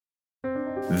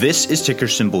This is Ticker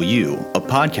Symbol U, a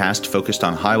podcast focused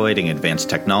on highlighting advanced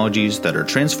technologies that are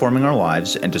transforming our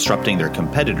lives and disrupting their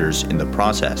competitors in the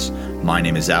process. My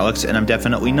name is Alex, and I'm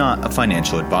definitely not a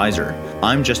financial advisor.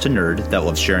 I'm just a nerd that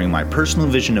loves sharing my personal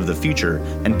vision of the future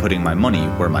and putting my money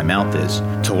where my mouth is.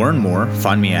 To learn more,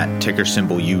 find me at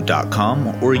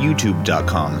tickersymbolu.com or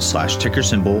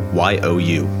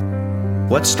youtube.com/tickersymbol-YOU.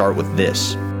 Let's start with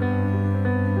this.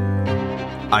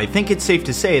 I think it's safe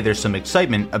to say there's some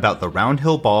excitement about the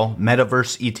Roundhill Ball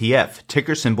Metaverse ETF,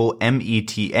 ticker symbol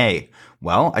META.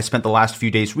 Well, I spent the last few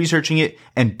days researching it,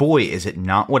 and boy, is it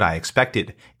not what I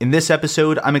expected. In this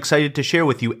episode, I'm excited to share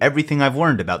with you everything I've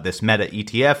learned about this Meta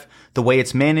ETF, the way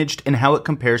it's managed, and how it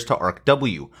compares to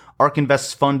ARKW, ARK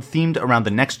Invest's fund themed around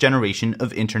the next generation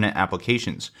of internet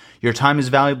applications. Your time is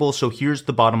valuable, so here's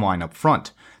the bottom line up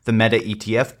front. The Meta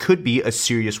ETF could be a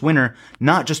serious winner,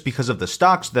 not just because of the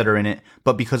stocks that are in it,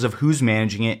 but because of who's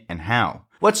managing it and how.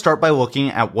 Let's start by looking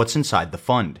at what's inside the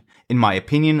fund. In my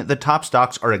opinion, the top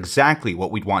stocks are exactly what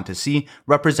we'd want to see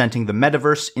representing the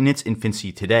metaverse in its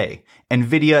infancy today.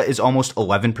 Nvidia is almost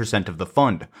 11% of the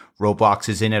fund, Roblox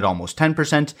is in at almost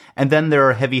 10%, and then there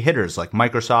are heavy hitters like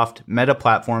Microsoft, Meta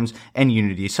Platforms, and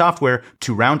Unity Software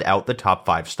to round out the top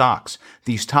 5 stocks.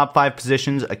 These top 5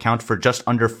 positions account for just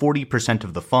under 40%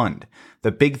 of the fund.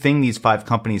 The big thing these 5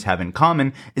 companies have in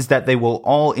common is that they will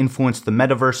all influence the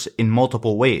metaverse in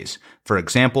multiple ways. For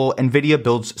example, Nvidia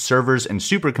builds servers and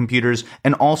supercomputers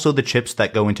and also the chips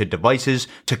that go into devices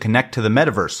to connect to the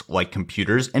metaverse, like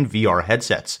computers and VR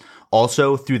headsets.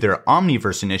 Also, through their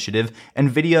Omniverse initiative,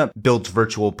 Nvidia builds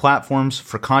virtual platforms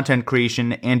for content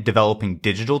creation and developing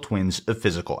digital twins of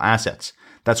physical assets.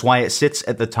 That's why it sits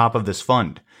at the top of this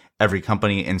fund. Every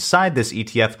company inside this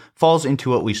ETF falls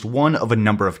into at least one of a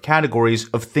number of categories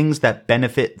of things that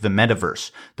benefit the metaverse.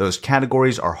 Those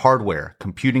categories are hardware,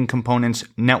 computing components,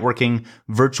 networking,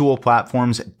 virtual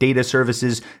platforms, data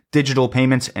services, digital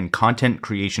payments, and content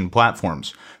creation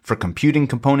platforms. For computing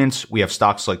components, we have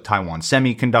stocks like Taiwan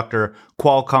Semiconductor,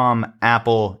 Qualcomm,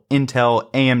 Apple, Intel,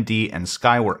 AMD, and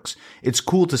Skyworks. It's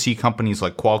cool to see companies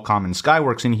like Qualcomm and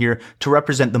Skyworks in here to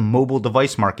represent the mobile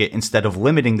device market instead of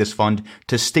limiting this fund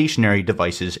to stationary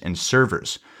devices and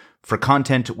servers. For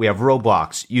content, we have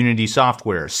Roblox, Unity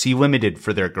Software, Sea Limited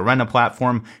for their Garena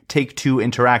platform, Take-Two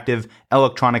Interactive,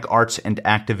 Electronic Arts, and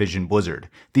Activision Blizzard.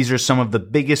 These are some of the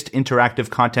biggest interactive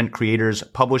content creators,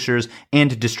 publishers,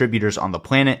 and distributors on the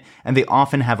planet, and they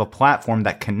often have a platform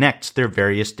that connects their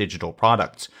various digital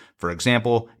products. For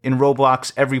example, in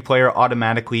Roblox, every player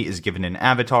automatically is given an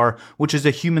avatar, which is a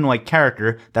human-like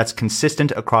character that's consistent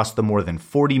across the more than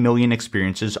 40 million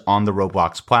experiences on the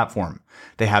Roblox platform.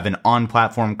 They have an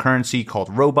on-platform currency called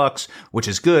Robux, which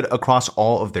is good across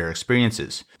all of their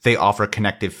experiences. They offer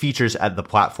connective features at the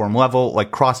platform level like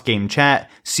cross-game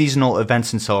chat, seasonal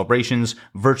events and celebrations,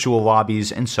 virtual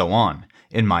lobbies, and so on.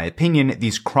 In my opinion,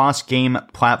 these cross-game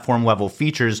platform-level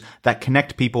features that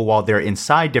connect people while they're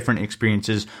inside different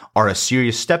experiences are a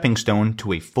serious stepping stone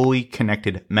to a fully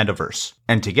connected metaverse.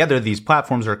 And together, these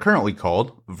platforms are currently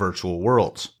called virtual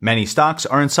worlds. Many stocks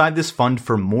are inside this fund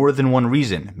for more than one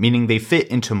reason, meaning they fit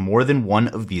into more than one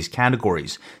of these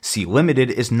categories. Sea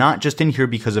Limited is not just in here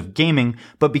because of gaming,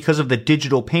 but because of the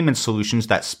digital payment solutions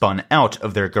that spun out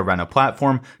of their Garena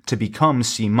platform to become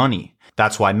Sea Money.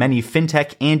 That's why many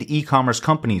fintech and e-commerce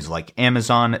companies like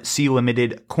Amazon, Sea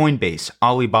Limited, Coinbase,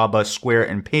 Alibaba, Square,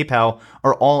 and PayPal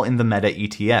are all in the Meta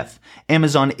ETF.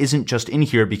 Amazon isn't just in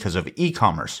here because of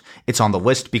e-commerce. It's on the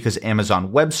list because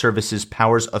Amazon Web Services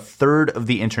powers a third of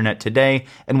the internet today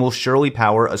and will surely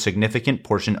power a significant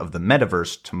portion of the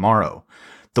metaverse tomorrow.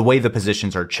 The way the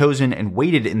positions are chosen and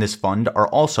weighted in this fund are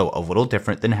also a little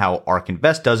different than how ARK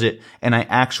Invest does it, and I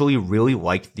actually really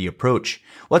liked the approach.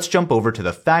 Let's jump over to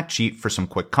the fact sheet for some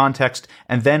quick context,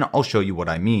 and then I'll show you what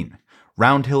I mean.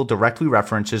 Roundhill directly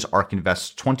references ARK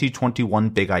Invest's 2021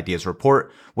 Big Ideas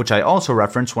report, which I also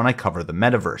reference when I cover the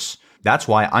metaverse. That's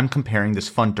why I'm comparing this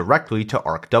fund directly to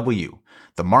ARKW.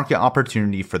 The market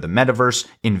opportunity for the metaverse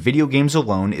in video games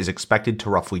alone is expected to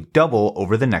roughly double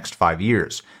over the next 5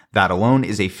 years. That alone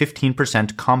is a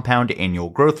 15% compound annual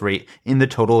growth rate in the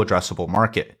total addressable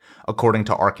market. According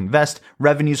to ARK Invest,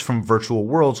 revenues from virtual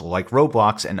worlds like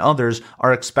Roblox and others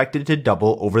are expected to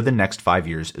double over the next 5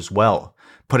 years as well.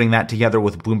 Putting that together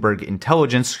with Bloomberg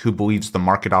Intelligence, who believes the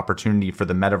market opportunity for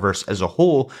the metaverse as a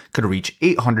whole could reach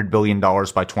 $800 billion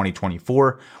by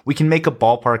 2024, we can make a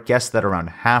ballpark guess that around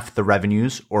half the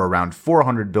revenues, or around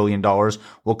 $400 billion,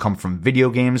 will come from video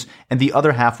games, and the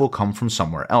other half will come from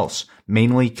somewhere else,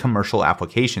 mainly commercial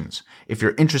applications. If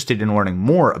you're interested in learning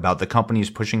more about the companies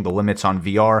pushing the limits on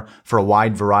VR for a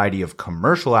wide variety of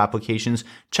commercial applications,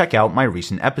 check out my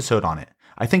recent episode on it.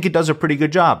 I think it does a pretty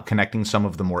good job connecting some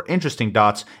of the more interesting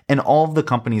dots, and all of the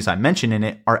companies I mention in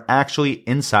it are actually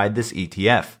inside this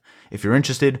ETF. If you're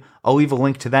interested, I'll leave a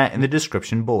link to that in the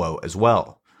description below as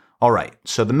well. Alright,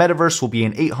 so the metaverse will be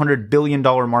an $800 billion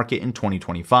market in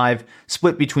 2025,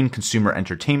 split between consumer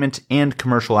entertainment and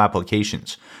commercial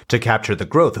applications. To capture the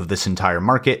growth of this entire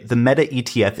market, the Meta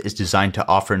ETF is designed to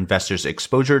offer investors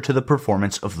exposure to the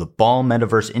performance of the Ball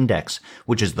Metaverse Index,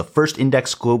 which is the first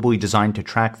index globally designed to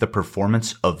track the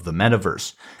performance of the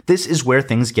metaverse. This is where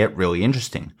things get really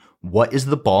interesting. What is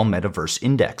the Ball Metaverse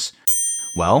Index?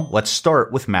 Well, let's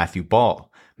start with Matthew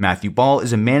Ball. Matthew Ball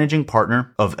is a managing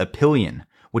partner of Apillion,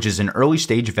 which is an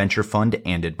early-stage venture fund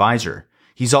and advisor.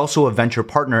 He's also a venture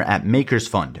partner at Makers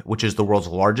Fund, which is the world's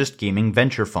largest gaming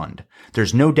venture fund.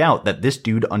 There's no doubt that this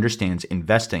dude understands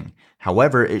investing.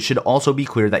 However, it should also be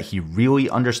clear that he really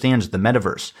understands the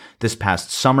metaverse. This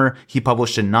past summer, he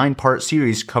published a 9-part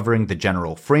series covering the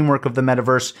general framework of the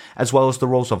metaverse, as well as the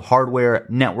roles of hardware,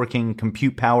 networking,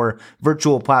 compute power,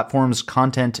 virtual platforms,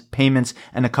 content, payments,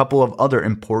 and a couple of other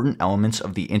important elements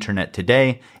of the internet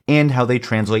today, and how they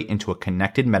translate into a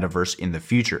connected metaverse in the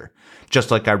future. Just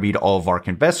like I read all of ARK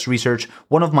Invest's research,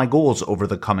 one of my goals over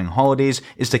the coming holidays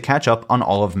is to catch up on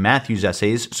all of Matthew's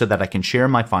essays so that I can share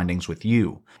my findings with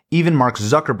you. Even Mark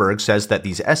Zuckerberg says that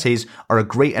these essays are a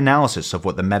great analysis of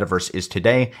what the metaverse is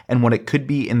today and what it could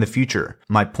be in the future.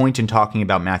 My point in talking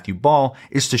about Matthew Ball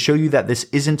is to show you that this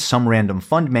isn't some random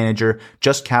fund manager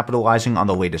just capitalizing on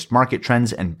the latest market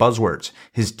trends and buzzwords.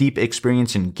 His deep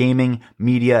experience in gaming,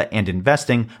 media, and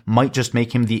investing might just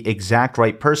make him the exact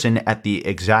right person at the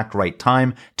exact right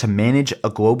time to manage a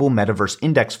global metaverse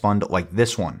index fund like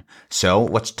this one. So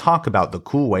let's talk about the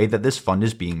cool way that this fund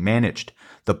is being managed.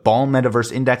 The Ball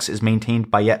Metaverse Index is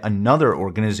maintained by yet another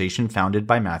organization founded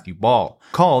by Matthew Ball,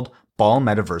 called Ball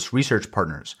Metaverse Research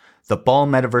Partners. The Ball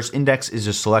Metaverse Index is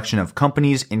a selection of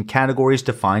companies in categories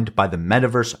defined by the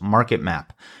Metaverse Market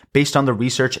Map. Based on the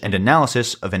research and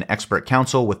analysis of an expert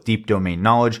council with deep domain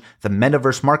knowledge, the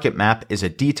Metaverse Market Map is a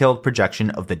detailed projection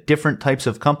of the different types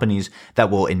of companies that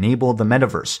will enable the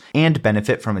metaverse and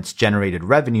benefit from its generated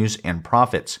revenues and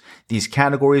profits. These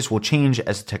categories will change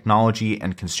as the technology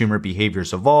and consumer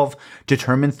behaviors evolve,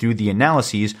 determined through the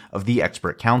analyses of the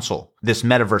expert council. This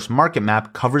Metaverse Market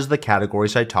Map covers the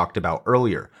categories I talked about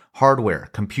earlier: hardware,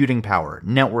 computing power,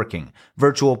 networking,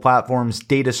 virtual platforms,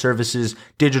 data services,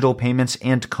 digital payments,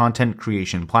 and content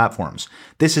creation platforms.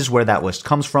 This is where that list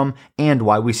comes from and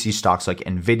why we see stocks like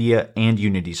Nvidia and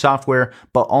Unity Software,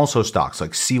 but also stocks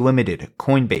like Sea Limited,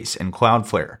 Coinbase, and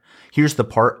Cloudflare. Here's the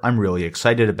part I'm really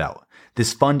excited about.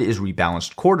 This fund is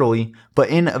rebalanced quarterly, but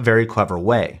in a very clever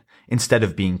way. Instead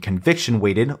of being conviction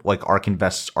weighted like ARK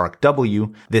Invest's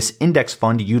ARKW, this index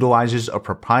fund utilizes a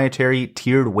proprietary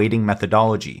tiered weighting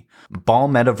methodology. Ball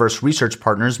Metaverse Research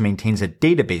Partners maintains a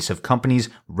database of companies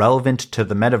relevant to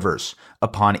the metaverse.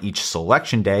 Upon each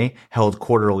selection day, held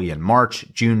quarterly in March,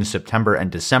 June, September, and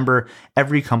December,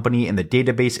 every company in the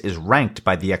database is ranked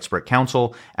by the expert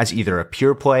council as either a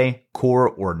pure play, core,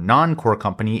 or non-core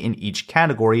company in each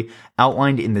category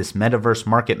outlined in this metaverse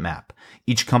market map.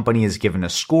 Each company is given a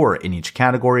score in each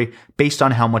category based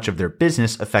on how much of their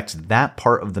business affects that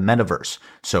part of the metaverse.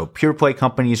 So pure play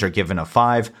companies are given a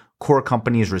 5, core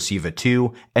companies receive a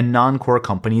 2, and non-core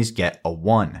companies get a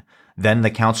 1. Then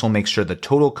the council makes sure the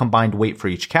total combined weight for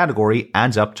each category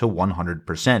adds up to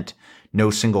 100%. No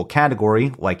single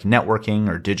category, like networking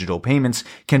or digital payments,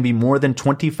 can be more than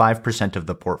 25% of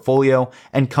the portfolio,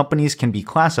 and companies can be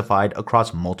classified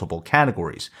across multiple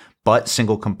categories. But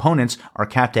single components are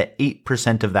capped at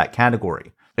 8% of that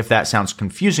category. If that sounds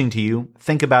confusing to you,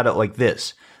 think about it like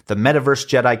this. The Metaverse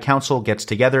Jedi Council gets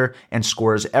together and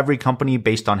scores every company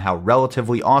based on how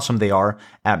relatively awesome they are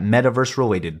at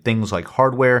metaverse-related things like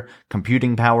hardware,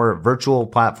 computing power, virtual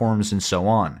platforms, and so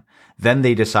on. Then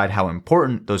they decide how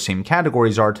important those same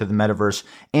categories are to the metaverse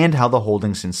and how the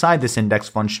holdings inside this index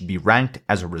fund should be ranked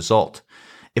as a result.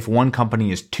 If one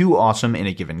company is too awesome in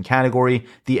a given category,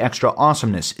 the extra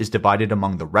awesomeness is divided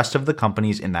among the rest of the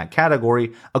companies in that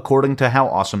category according to how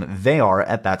awesome they are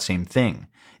at that same thing.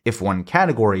 If one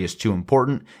category is too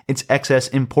important, its excess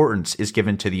importance is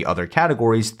given to the other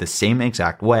categories the same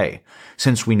exact way.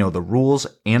 Since we know the rules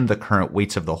and the current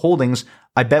weights of the holdings,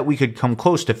 I bet we could come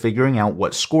close to figuring out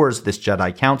what scores this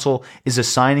Jedi Council is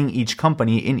assigning each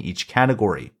company in each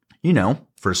category. You know,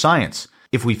 for science.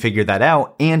 If we figure that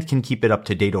out and can keep it up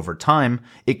to date over time,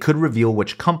 it could reveal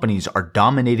which companies are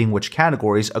dominating which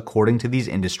categories according to these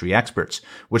industry experts,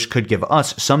 which could give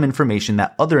us some information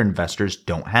that other investors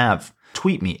don't have.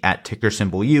 Tweet me at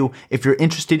tickersymbolu if you're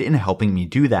interested in helping me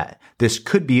do that. This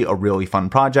could be a really fun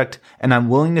project, and I'm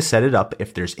willing to set it up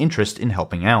if there's interest in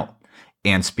helping out.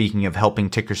 And speaking of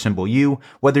helping ticker symbol you,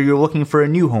 whether you're looking for a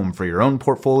new home for your own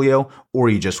portfolio or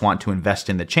you just want to invest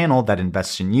in the channel that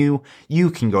invests in you, you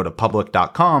can go to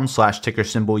public.com/ticker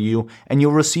symbol you and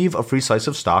you'll receive a free slice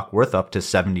of stock worth up to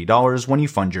 $70 when you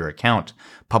fund your account.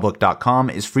 Public.com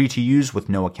is free to use with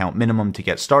no account minimum to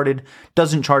get started,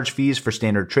 doesn't charge fees for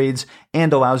standard trades,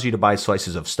 and allows you to buy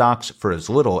slices of stocks for as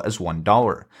little as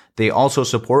 $1. They also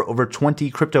support over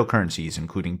 20 cryptocurrencies,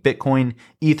 including Bitcoin,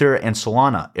 Ether, and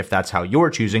Solana, if that's how you're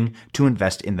choosing to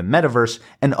invest in the metaverse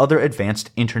and other advanced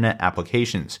internet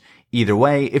applications. Either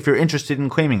way, if you're interested in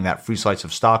claiming that free slice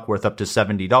of stock worth up to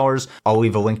 $70, I'll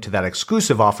leave a link to that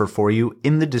exclusive offer for you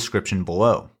in the description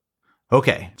below.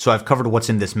 Okay, so I've covered what's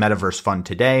in this metaverse fund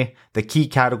today, the key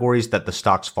categories that the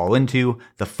stocks fall into,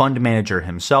 the fund manager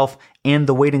himself, and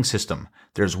the weighting system.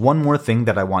 There's one more thing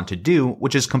that I want to do,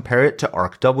 which is compare it to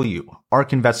ARKW,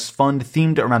 ARK Invest's fund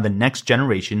themed around the next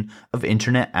generation of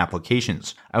internet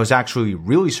applications. I was actually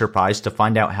really surprised to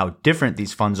find out how different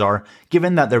these funds are,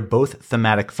 given that they're both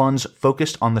thematic funds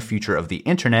focused on the future of the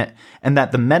internet, and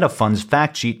that the Meta Fund's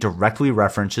fact sheet directly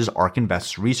references ARK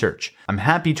Invest's research. I'm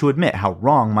happy to admit how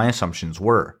wrong my assumptions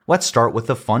were. Let's start with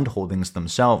the fund holdings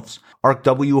themselves.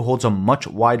 ARKW holds a much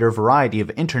wider variety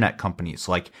of internet companies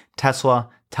like Tesla,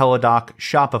 Teladoc,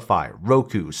 Shopify,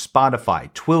 Roku,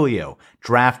 Spotify, Twilio,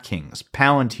 DraftKings,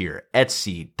 Palantir,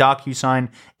 Etsy, DocuSign,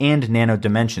 and Nano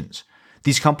Dimensions.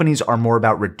 These companies are more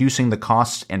about reducing the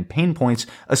costs and pain points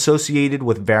associated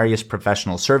with various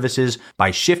professional services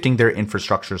by shifting their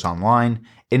infrastructures online,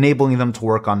 enabling them to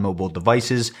work on mobile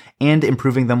devices, and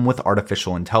improving them with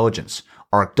artificial intelligence.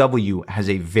 ARKW has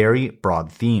a very broad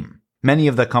theme. Many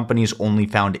of the companies only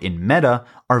found in Meta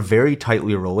are very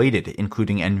tightly related,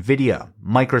 including Nvidia,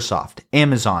 Microsoft,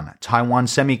 Amazon, Taiwan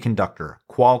Semiconductor,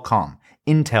 Qualcomm,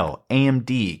 Intel,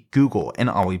 AMD, Google, and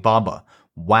Alibaba.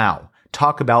 Wow,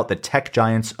 talk about the tech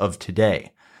giants of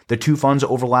today. The two funds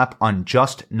overlap on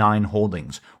just 9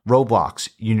 holdings: Roblox,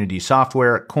 Unity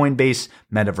Software, Coinbase,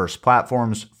 Metaverse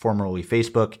Platforms, formerly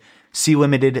Facebook, Sea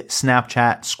Limited,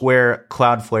 Snapchat, Square,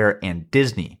 Cloudflare, and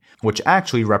Disney, which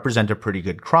actually represent a pretty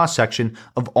good cross-section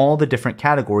of all the different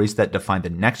categories that define the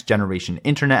next generation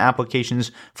internet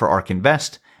applications for ARK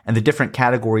Invest and the different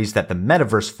categories that the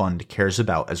Metaverse Fund cares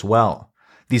about as well.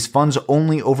 These funds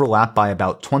only overlap by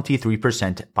about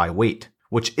 23% by weight,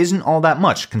 which isn't all that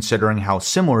much considering how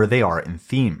similar they are in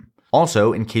theme.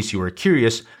 Also, in case you were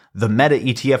curious, the Meta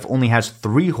ETF only has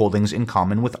 3 holdings in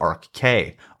common with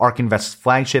ARK-K, ARK Invest's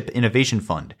flagship innovation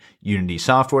fund, Unity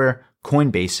Software,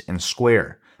 Coinbase, and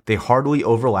Square. They hardly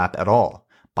overlap at all.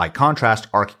 By contrast,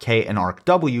 ARK-K and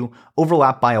ARKW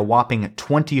overlap by a whopping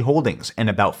 20 holdings and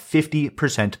about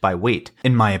 50% by weight.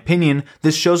 In my opinion,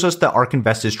 this shows us that ARK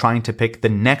Invest is trying to pick the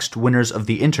next winners of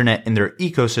the internet in their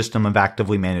ecosystem of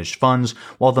actively managed funds,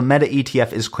 while the Meta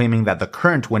ETF is claiming that the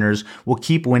current winners will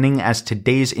keep winning as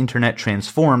today's internet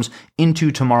transforms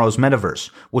into tomorrow's metaverse,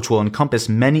 which will encompass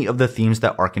many of the themes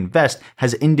that ARK Invest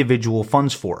has individual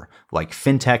funds for, like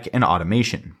fintech and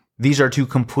automation. These are 2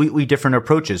 completely different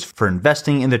approaches for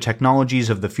investing in the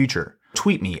technologies of the future.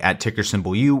 Tweet me at ticker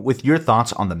symbol U with your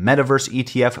thoughts on the Metaverse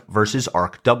ETF versus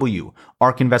ARKW,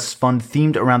 ARK Invest's fund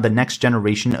themed around the next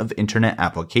generation of internet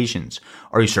applications.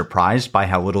 Are you surprised by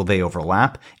how little they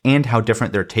overlap and how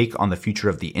different their take on the future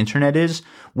of the internet is?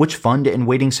 Which fund and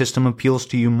weighting system appeals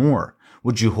to you more?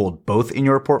 Would you hold both in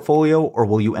your portfolio, or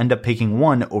will you end up picking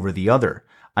one over the other?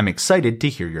 I'm excited to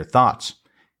hear your thoughts.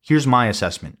 Here's my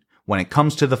assessment. When it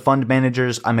comes to the fund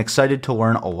managers, I'm excited to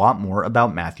learn a lot more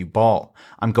about Matthew Ball.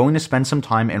 I'm going to spend some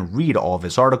time and read all of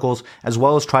his articles, as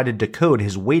well as try to decode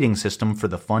his weighting system for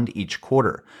the fund each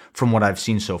quarter. From what I've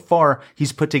seen so far,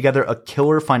 he's put together a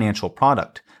killer financial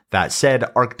product. That said,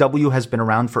 ARKW has been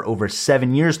around for over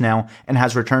 7 years now and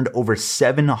has returned over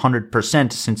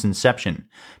 700% since inception.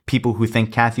 People who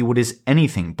think Cathie Wood is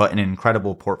anything but an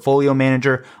incredible portfolio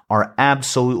manager are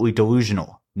absolutely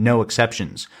delusional. No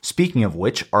exceptions. Speaking of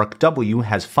which, ARKW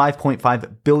has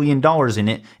 $5.5 billion in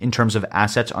it in terms of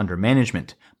assets under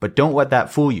management. But don't let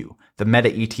that fool you. The Meta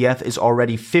ETF is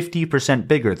already 50%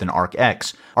 bigger than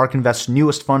ARKX, ARK Invest's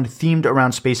newest fund themed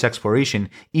around space exploration,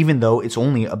 even though it's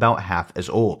only about half as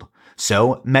old.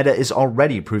 So, Meta is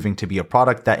already proving to be a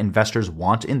product that investors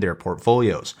want in their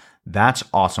portfolios. That's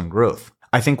awesome growth.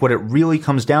 I think what it really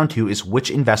comes down to is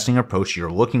which investing approach you're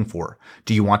looking for.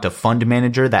 Do you want a fund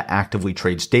manager that actively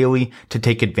trades daily to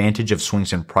take advantage of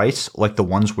swings in price like the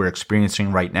ones we're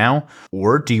experiencing right now?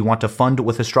 Or do you want a fund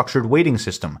with a structured weighting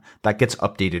system that gets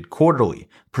updated quarterly,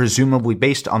 presumably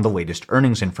based on the latest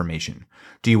earnings information?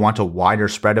 Do you want a wider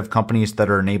spread of companies that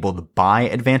are enabled by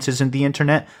advances in the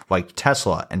internet like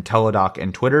Tesla and Teladoc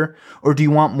and Twitter? Or do you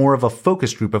want more of a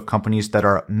focused group of companies that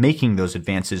are making those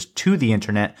advances to the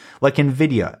internet like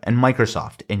Nvidia and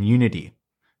Microsoft and Unity?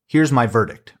 Here's my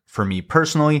verdict. For me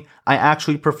personally, I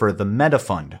actually prefer the Meta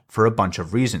Fund for a bunch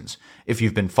of reasons. If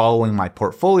you've been following my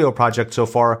portfolio project so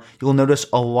far, you'll notice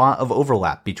a lot of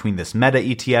overlap between this Meta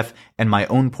ETF and my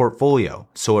own portfolio,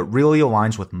 so it really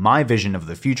aligns with my vision of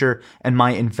the future and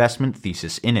my investment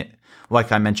thesis in it.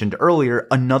 Like I mentioned earlier,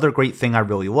 another great thing I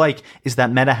really like is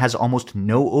that Meta has almost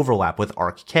no overlap with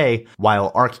ARKK,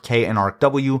 while ARKK and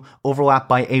ARKW overlap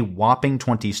by a whopping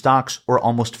 20 stocks or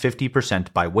almost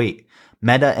 50% by weight.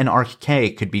 Meta and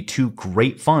ARKK could be two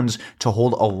great funds to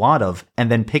hold a lot of and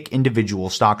then pick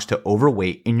individual stocks to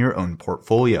overweight in your own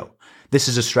portfolio. This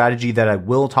is a strategy that I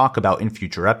will talk about in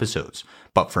future episodes.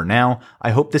 But for now,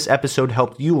 I hope this episode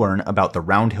helped you learn about the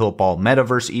Roundhill Ball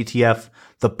Metaverse ETF,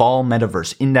 the Ball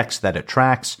Metaverse Index that it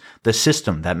tracks, the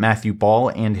system that Matthew Ball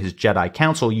and his Jedi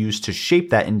Council use to shape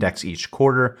that index each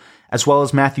quarter, as well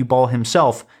as Matthew Ball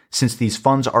himself, since these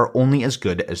funds are only as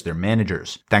good as their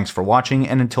managers. Thanks for watching,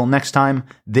 and until next time,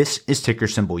 this is Ticker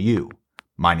Symbol U.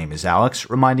 My name is Alex,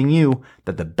 reminding you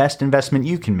that the best investment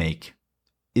you can make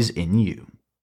is in you.